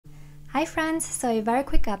Hi friends, so a very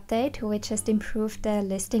quick update. We just improved the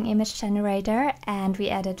listing image generator and we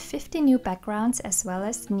added 50 new backgrounds as well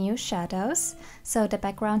as new shadows. So the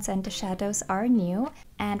backgrounds and the shadows are new,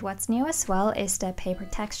 and what's new as well is the paper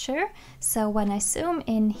texture. So when I zoom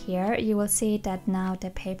in here, you will see that now the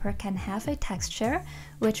paper can have a texture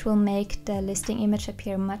which will make the listing image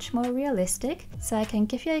appear much more realistic. So I can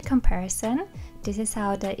give you a comparison. This is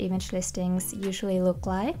how the image listings usually look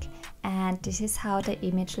like, and this is how the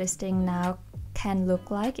image listing now can look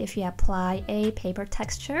like if you apply a paper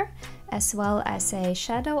texture as well as a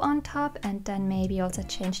shadow on top, and then maybe also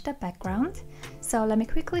change the background. So let me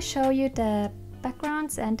quickly show you the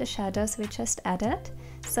backgrounds and the shadows we just added.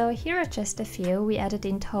 So here are just a few. We added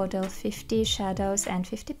in total 50 shadows and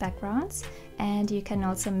 50 backgrounds, and you can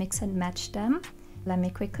also mix and match them. Let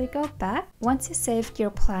me quickly go back. Once you saved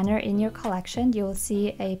your planner in your collection, you will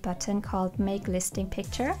see a button called Make Listing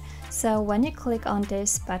Picture. So when you click on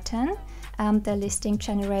this button, the listing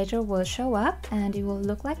generator will show up and it will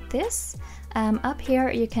look like this. Up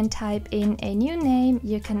here you can type in a new name.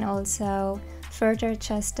 You can also further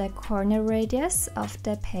adjust the corner radius of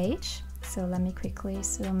the page. So let me quickly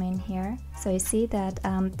zoom in here. So you see that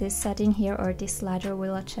this setting here, or this slider,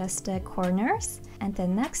 will adjust the corners. And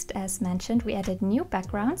then next, as mentioned, we added new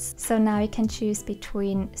backgrounds. So now you can choose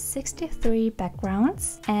between 63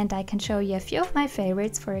 backgrounds, and I can show you a few of my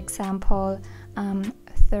favorites. For example,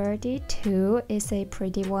 32 is a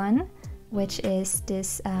pretty one, which is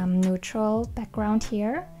this neutral background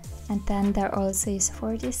here. And then there also is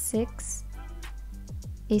 46.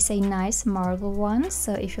 Is a nice marble one,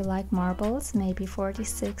 so if you like marbles, maybe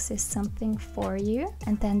 46 is something for you.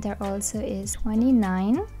 And then there also is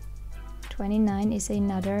 29. 29 is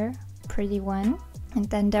another pretty one. And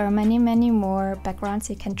then there are many more backgrounds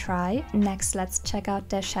you can try. Next, let's check out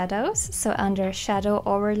the shadows. So under shadow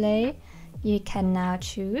overlay, you can now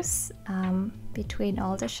choose between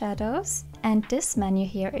all the shadows. And this menu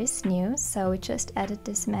here is new, so we just added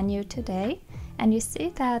this menu today. And you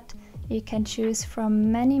see that you can choose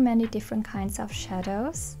from many different kinds of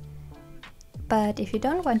shadows. But if you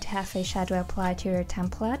don't want to have a shadow applied to your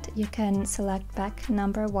template, you can select back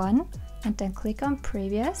number 1 and then click on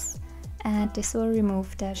previous, and this will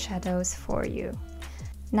remove the shadows for you.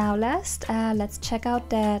 Now last, let's check out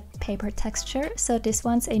the paper texture. So this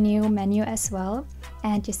one's a new menu as well,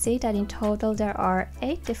 and you see that in total there are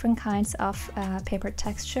 8 different kinds of paper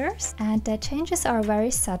textures, and the changes are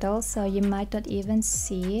very subtle, so you might not even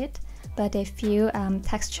see it. But a few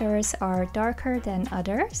textures are darker than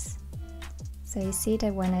others. So you see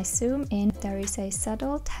that when I zoom in, there is a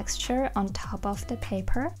subtle texture on top of the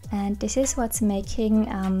paper, and this is what's making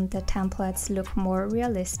the templates look more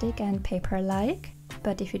realistic and paper-like.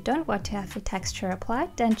 But if you don't want to have a texture applied,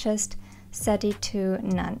 then just set it to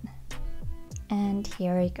none. And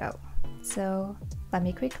here we go. So let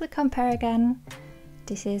me quickly compare again.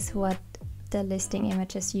 This is what the listing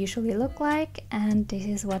images usually look like, and this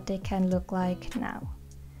is what they can look like now.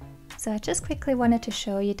 So I just quickly wanted to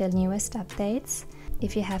show you the newest updates.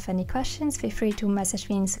 If you have any questions, feel free to message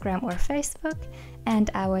me on Instagram or Facebook, and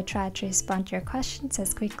I will try to respond to your questions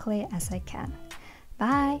as quickly as I can.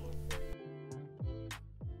 Bye!